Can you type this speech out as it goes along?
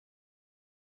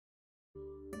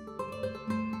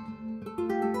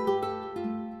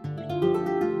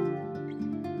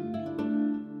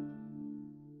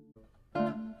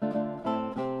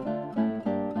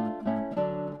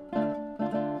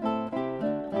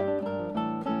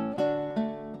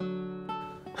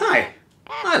Hi,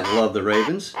 I love the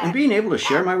ravens and being able to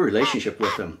share my relationship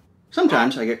with them.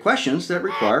 Sometimes I get questions that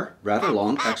require rather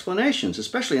long explanations,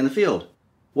 especially in the field.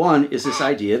 One is this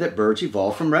idea that birds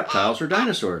evolved from reptiles or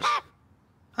dinosaurs.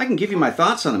 I can give you my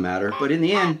thoughts on the matter, but in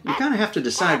the end, you kind of have to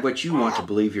decide what you want to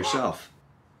believe yourself.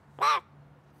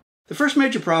 The first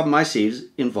major problem I see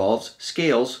involves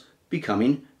scales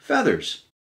becoming feathers.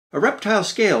 A reptile's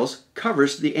scales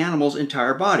covers the animal's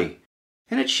entire body,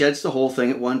 and it sheds the whole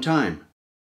thing at one time.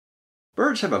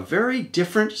 Birds have a very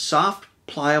different, soft,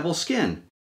 pliable skin.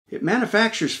 It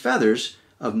manufactures feathers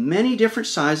of many different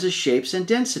sizes, shapes, and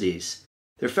densities.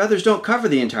 Their feathers don't cover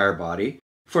the entire body,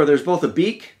 for there's both a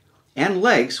beak and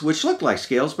legs which look like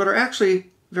scales but are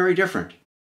actually very different.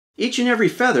 Each and every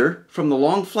feather, from the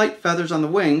long flight feathers on the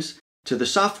wings to the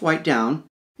soft white down,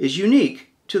 is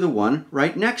unique to the one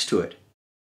right next to it.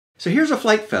 So here's a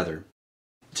flight feather.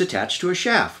 It's attached to a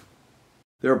shaft.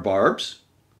 There are barbs,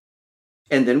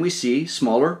 and then we see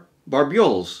smaller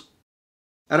barbioles.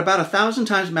 At about 1,000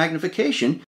 times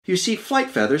magnification, you see flight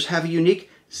feathers have a unique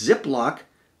zip-lock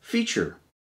feature.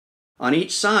 On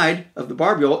each side of the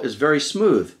barbiole is very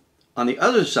smooth. On the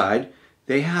other side,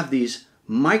 they have these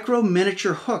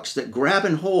micro-miniature hooks that grab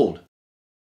and hold.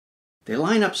 They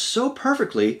line up so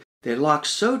perfectly, they lock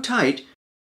so tight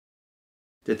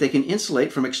that they can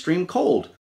insulate from extreme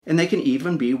cold, and they can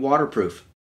even be waterproof.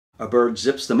 A bird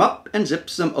zips them up and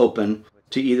zips them open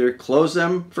to either close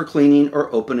them for cleaning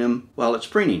or open them while it's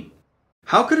preening.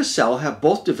 How could a cell have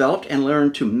both developed and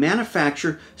learned to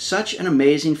manufacture such an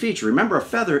amazing feature? Remember, a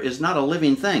feather is not a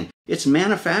living thing. It's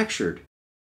manufactured.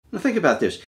 Now think about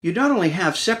this. You not only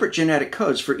have separate genetic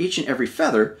codes for each and every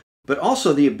feather, but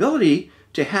also the ability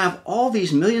to have all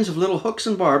these millions of little hooks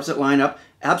and barbs that line up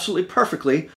absolutely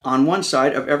perfectly on one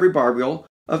side of every barbiole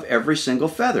of every single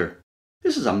feather.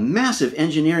 This is a massive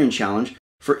engineering challenge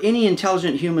for any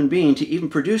intelligent human being to even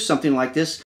produce something like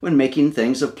this when making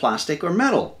things of plastic or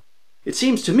metal. It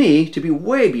seems to me to be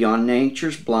way beyond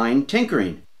nature's blind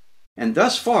tinkering. And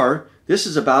thus far, this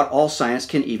is about all science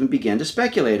can even begin to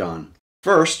speculate on.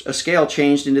 First, a scale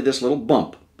changed into this little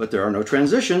bump, but there are no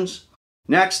transitions.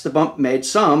 Next, the bump made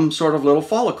some sort of little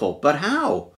follicle, but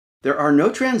how? There are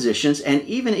no transitions, and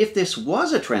even if this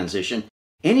was a transition,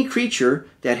 any creature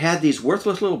that had these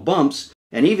worthless little bumps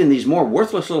and even these more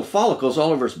worthless little follicles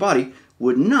all over its body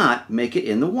would not make it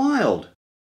in the wild.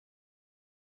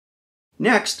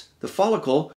 Next, the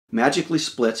follicle magically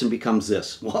splits and becomes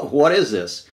this. What is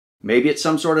this? Maybe it's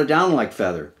some sort of down-like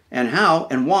feather. And how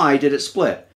and why did it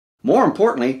split? More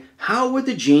importantly, how would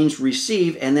the genes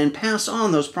receive and then pass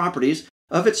on those properties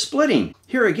of its splitting?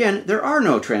 Here again, there are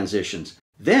no transitions.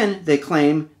 Then they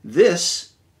claim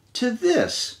this to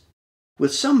this,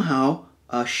 with somehow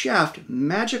a shaft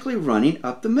magically running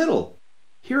up the middle.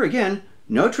 Here again,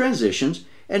 no transitions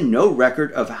and no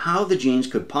record of how the genes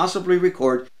could possibly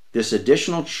record this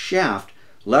additional shaft,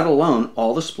 let alone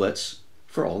all the splits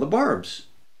for all the barbs.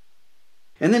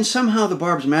 And then somehow the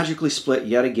barbs magically split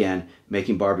yet again,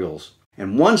 making barbioles.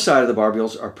 And one side of the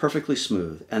barbioles are perfectly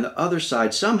smooth, and the other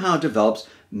side somehow develops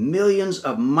millions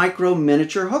of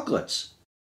micro-miniature hooklets.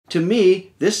 To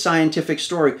me, this scientific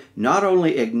story not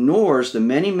only ignores the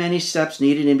many steps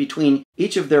needed in between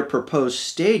each of their proposed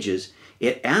stages,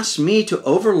 it asks me to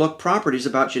overlook properties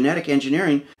about genetic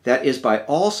engineering that is, by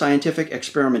all scientific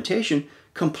experimentation,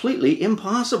 completely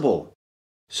impossible.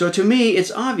 So to me,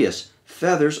 it's obvious.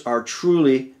 Feathers are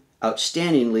truly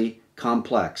outstandingly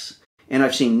complex. And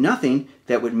I've seen nothing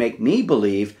that would make me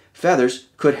believe feathers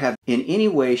could have in any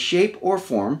way, shape, or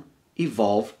form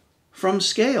evolved from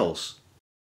scales.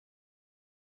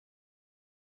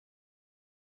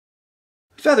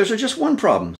 Feathers are just one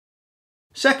problem.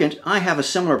 Second, I have a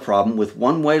similar problem with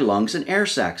one-way lungs and air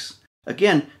sacs.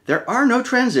 Again, there are no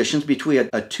transitions between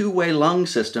a two-way lung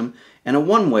system and a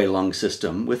one-way lung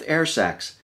system with air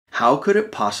sacs. How could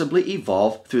it possibly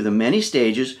evolve through the many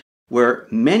stages where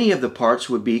many of the parts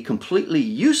would be completely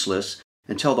useless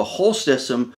until the whole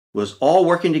system was all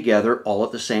working together all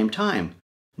at the same time?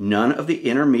 None of the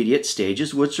intermediate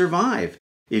stages would survive.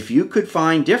 If you could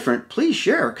find different, please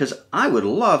share, because I would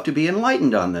love to be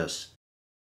enlightened on this.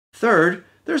 Third,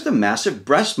 there's the massive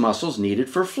breast muscles needed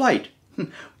for flight.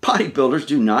 Bodybuilders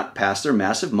do not pass their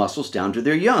massive muscles down to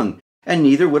their young, and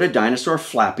neither would a dinosaur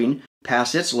flapping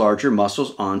pass its larger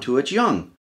muscles on to its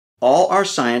young. All our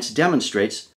science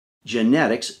demonstrates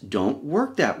genetics don't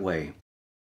work that way.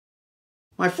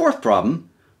 My fourth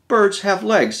problem, birds have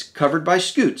legs covered by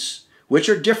scutes, which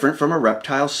are different from a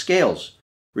reptile's scales.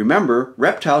 Remember,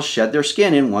 reptiles shed their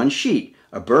skin in one sheet.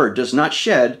 A bird does not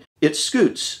shed its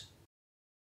scutes.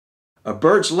 A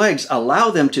bird's legs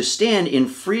allow them to stand in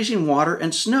freezing water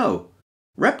and snow.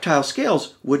 reptile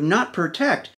scales would not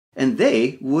protect and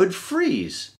they would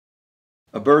freeze.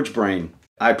 A bird's brain.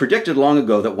 I predicted long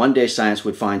ago that one day science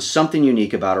would find something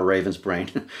unique about a raven's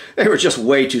brain. They were just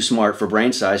way too smart for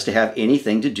brain size to have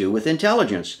anything to do with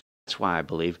intelligence. That's why I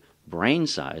believe brain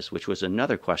size, which was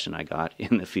another question I got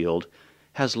in the field,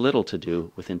 has little to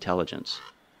do with intelligence.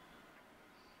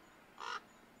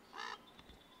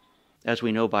 As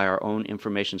we know by our own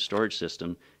information storage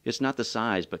system, it's not the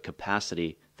size but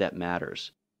capacity that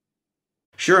matters.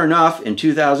 Sure enough, in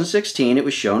 2016 it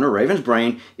was shown a raven's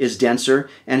brain is denser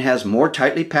and has more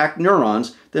tightly packed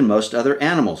neurons than most other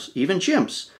animals, even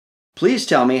chimps. Please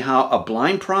tell me how a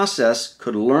blind process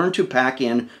could learn to pack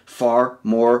in far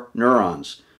more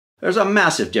neurons. There's a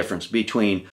massive difference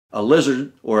between a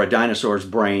lizard or a dinosaur's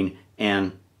brain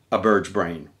and a bird's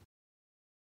brain.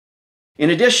 In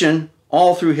addition,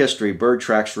 all through history, bird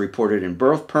tracks were reported in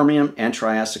both Permian and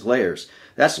Triassic layers.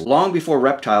 That's long before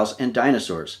reptiles and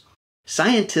dinosaurs.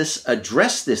 Scientists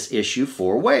address this issue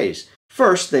 4 ways.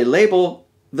 First, they label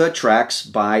the tracks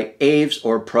by aves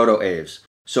or proto-aves.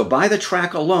 So by the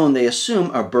track alone, they assume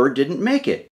a bird didn't make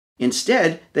it.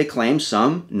 Instead, they claim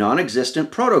some non-existent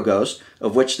proto-ghost,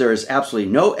 of which there is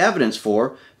absolutely no evidence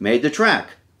for, made the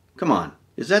track. Come on,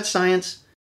 is that science?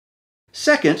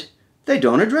 Second, they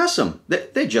don't address them.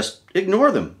 They just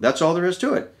ignore them. That's all there is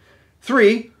to it.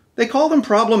 3, they call them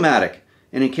problematic.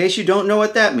 And in case you don't know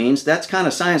what that means, that's kind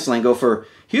of science lingo for,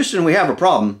 Houston, we have a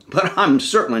problem, but I'm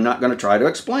certainly not going to try to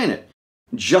explain it.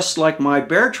 Just like my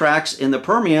bear tracks in the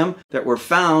Permian that were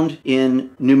found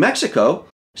in New Mexico,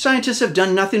 scientists have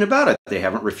done nothing about it. They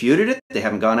haven't refuted it. They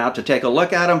haven't gone out to take a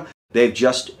look at them. They've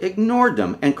just ignored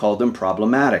them and called them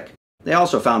problematic. They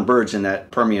also found birds in that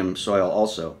Permian soil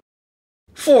also.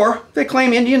 4, they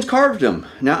claim Indians carved them.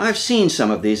 Now, I've seen some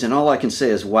of these, and all I can say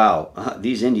is, wow,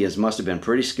 these Indians must have been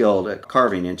pretty skilled at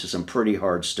carving into some pretty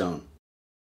hard stone.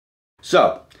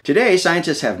 So, today,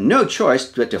 scientists have no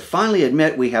choice but to finally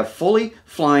admit we have fully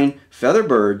flying feathered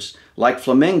birds like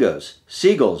flamingos,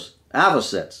 seagulls,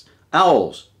 avocets,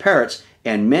 owls, parrots,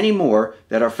 and many more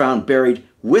that are found buried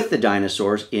with the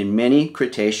dinosaurs in many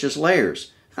Cretaceous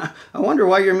layers. I wonder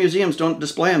why your museums don't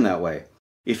display them that way.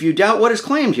 If you doubt what is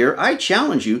claimed here, I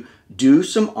challenge you, do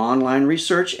some online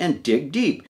research and dig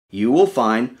deep. You will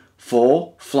find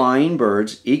full flying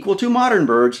birds equal to modern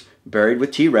birds buried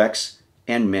with T-Rex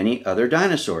and many other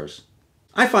dinosaurs.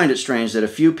 I find it strange that a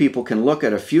few people can look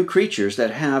at a few creatures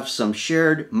that have some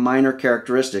shared minor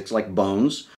characteristics like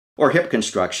bones or hip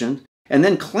construction and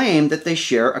then claim that they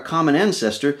share a common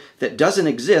ancestor that doesn't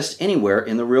exist anywhere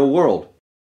in the real world.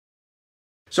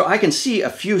 So I can see a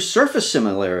few surface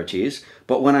similarities,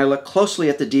 but when I look closely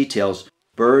at the details,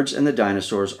 birds and the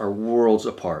dinosaurs are worlds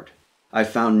apart. I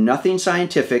found nothing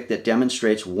scientific that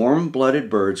demonstrates warm-blooded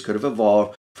birds could have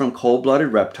evolved from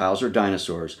cold-blooded reptiles or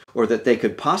dinosaurs, or that they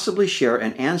could possibly share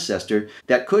an ancestor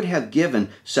that could have given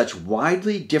such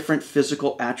widely different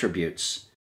physical attributes.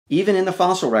 Even in the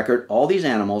fossil record, all these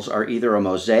animals are either a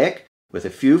mosaic with a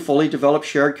few fully developed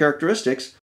shared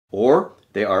characteristics, or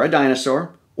they are a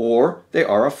dinosaur, or they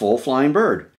are a full flying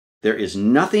bird. There is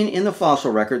nothing in the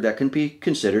fossil record that can be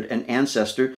considered an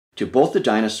ancestor to both the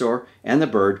dinosaur and the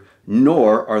bird,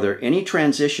 nor are there any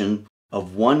transition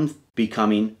of one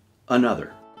becoming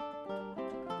another.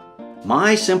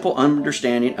 My simple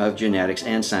understanding of genetics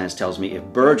and science tells me if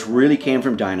birds really came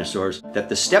from dinosaurs, that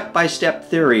the step-by-step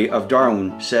theory of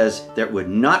Darwin says there would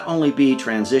not only be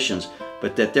transitions,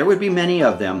 but that there would be many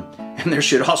of them, and there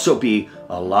should also be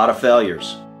a lot of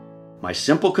failures. My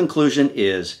simple conclusion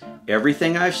is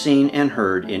everything I've seen and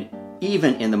heard,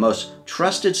 even in the most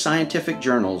trusted scientific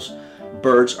journals,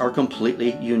 birds are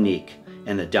completely unique,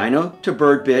 and the dino to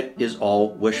bird bit is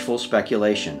all wishful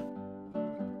speculation.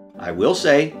 I will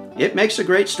say, it makes a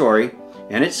great story,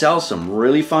 and it sells some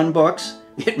really fun books.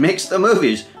 It makes the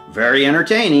movies very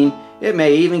entertaining. It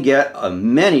may even get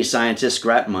many scientists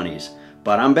grant monies.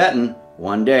 But I'm betting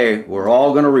one day we're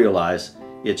all going to realize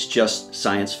it's just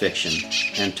science fiction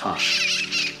and talk.